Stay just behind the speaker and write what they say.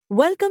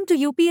Welcome to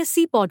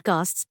UPSC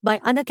Podcasts by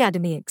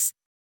Unacademics.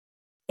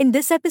 In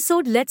this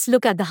episode, let's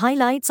look at the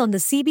highlights on the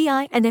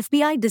CBI and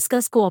FBI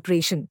discuss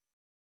cooperation.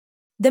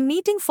 The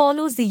meeting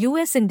follows the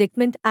US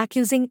indictment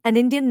accusing an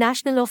Indian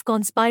national of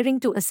conspiring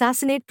to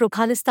assassinate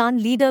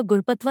pro-Khalistan leader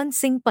Gurpatwant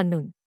Singh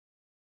Pannu.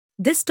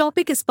 This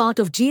topic is part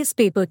of GS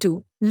Paper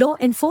 2, Law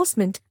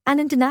Enforcement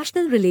and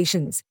International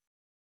Relations.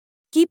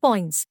 Key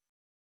points.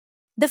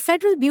 The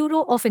Federal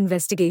Bureau of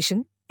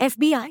Investigation,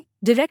 FBI,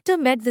 director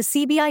met the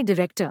CBI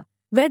director,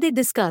 where they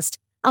discussed,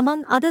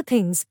 among other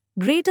things,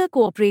 greater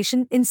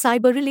cooperation in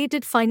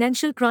cyber-related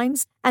financial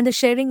crimes and the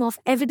sharing of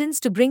evidence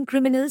to bring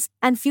criminals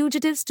and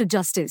fugitives to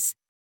justice.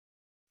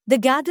 The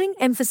gathering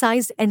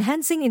emphasized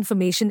enhancing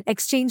information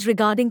exchange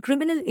regarding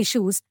criminal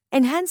issues,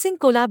 enhancing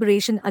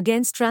collaboration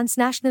against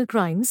transnational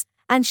crimes,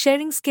 and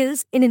sharing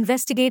skills in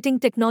investigating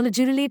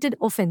technology-related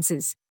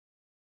offenses.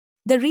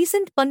 The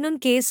recent Pannu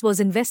case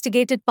was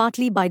investigated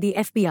partly by the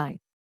FBI.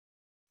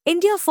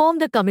 India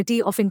formed a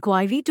committee of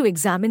inquiry to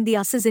examine the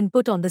US's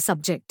input on the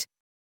subject.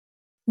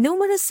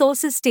 Numerous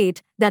sources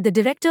state that the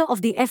director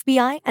of the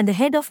FBI and the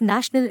head of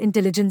national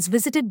intelligence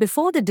visited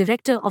before the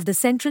director of the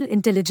Central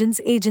Intelligence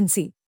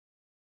Agency.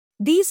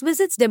 These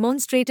visits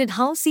demonstrated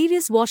how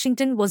serious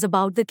Washington was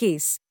about the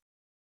case.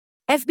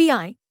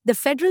 FBI, the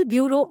Federal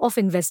Bureau of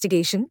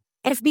Investigation,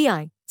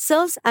 FBI,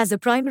 serves as a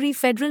primary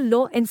federal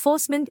law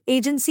enforcement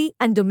agency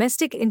and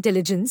domestic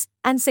intelligence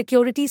and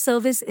security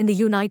service in the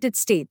United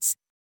States.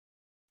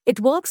 It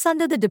works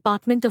under the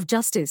Department of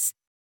Justice.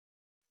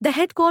 The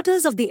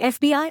headquarters of the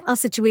FBI are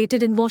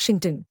situated in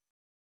Washington.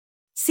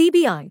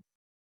 CBI.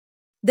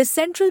 The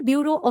Central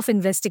Bureau of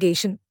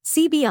Investigation,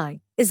 CBI,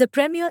 is a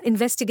premier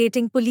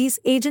investigating police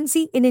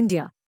agency in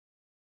India.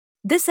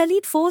 This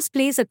elite force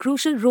plays a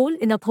crucial role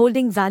in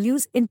upholding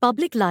values in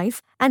public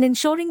life and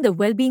ensuring the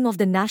well-being of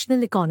the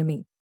national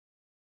economy.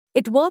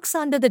 It works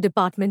under the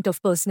Department of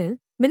Personnel,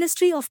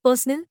 Ministry of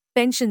Personnel,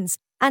 Pensions,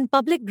 and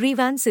Public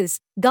Grievances,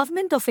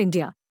 Government of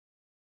India.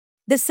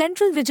 The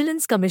Central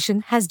Vigilance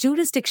Commission has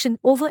jurisdiction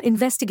over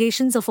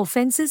investigations of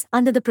offences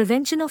under the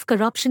Prevention of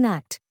Corruption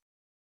Act.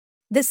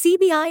 The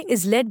CBI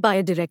is led by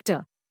a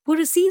director, who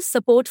receives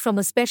support from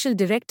a special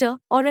director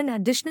or an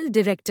additional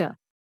director.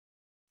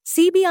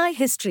 CBI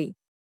history.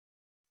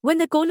 When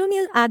the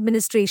colonial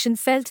administration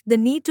felt the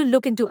need to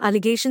look into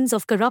allegations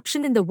of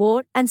corruption in the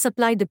War and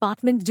Supply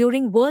Department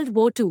during World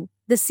War II,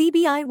 the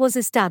CBI was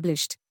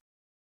established.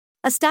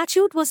 A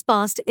statute was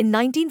passed in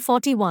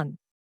 1941.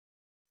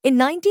 In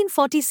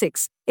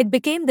 1946, it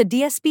became the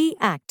DSP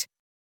Act.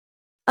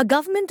 A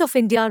Government of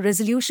India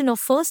resolution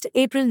of 1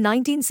 April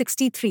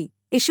 1963,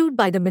 issued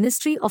by the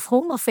Ministry of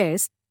Home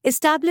Affairs,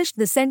 established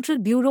the Central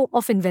Bureau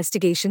of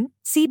Investigation,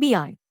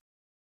 CBI.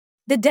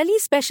 The Delhi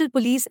Special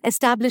Police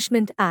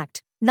Establishment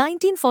Act,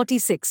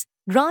 1946,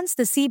 grants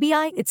the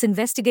CBI its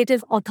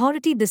investigative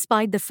authority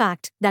despite the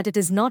fact that it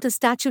is not a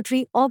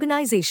statutory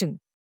organization.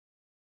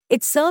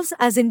 It serves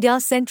as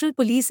India's central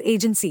police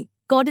agency,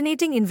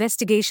 coordinating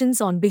investigations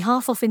on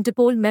behalf of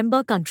Interpol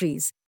member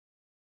countries.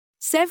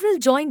 Several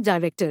joint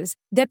directors,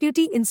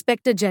 deputy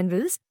inspector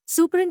generals,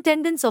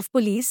 superintendents of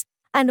police,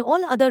 and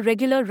all other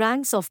regular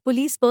ranks of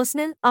police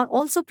personnel are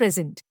also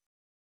present.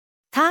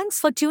 Thanks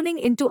for tuning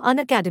into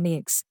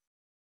Unacademics.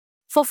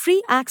 For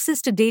free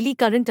access to daily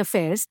current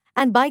affairs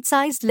and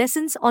bite-sized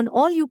lessons on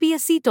all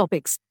UPSC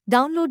topics,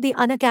 download the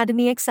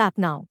Unacademics app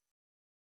now.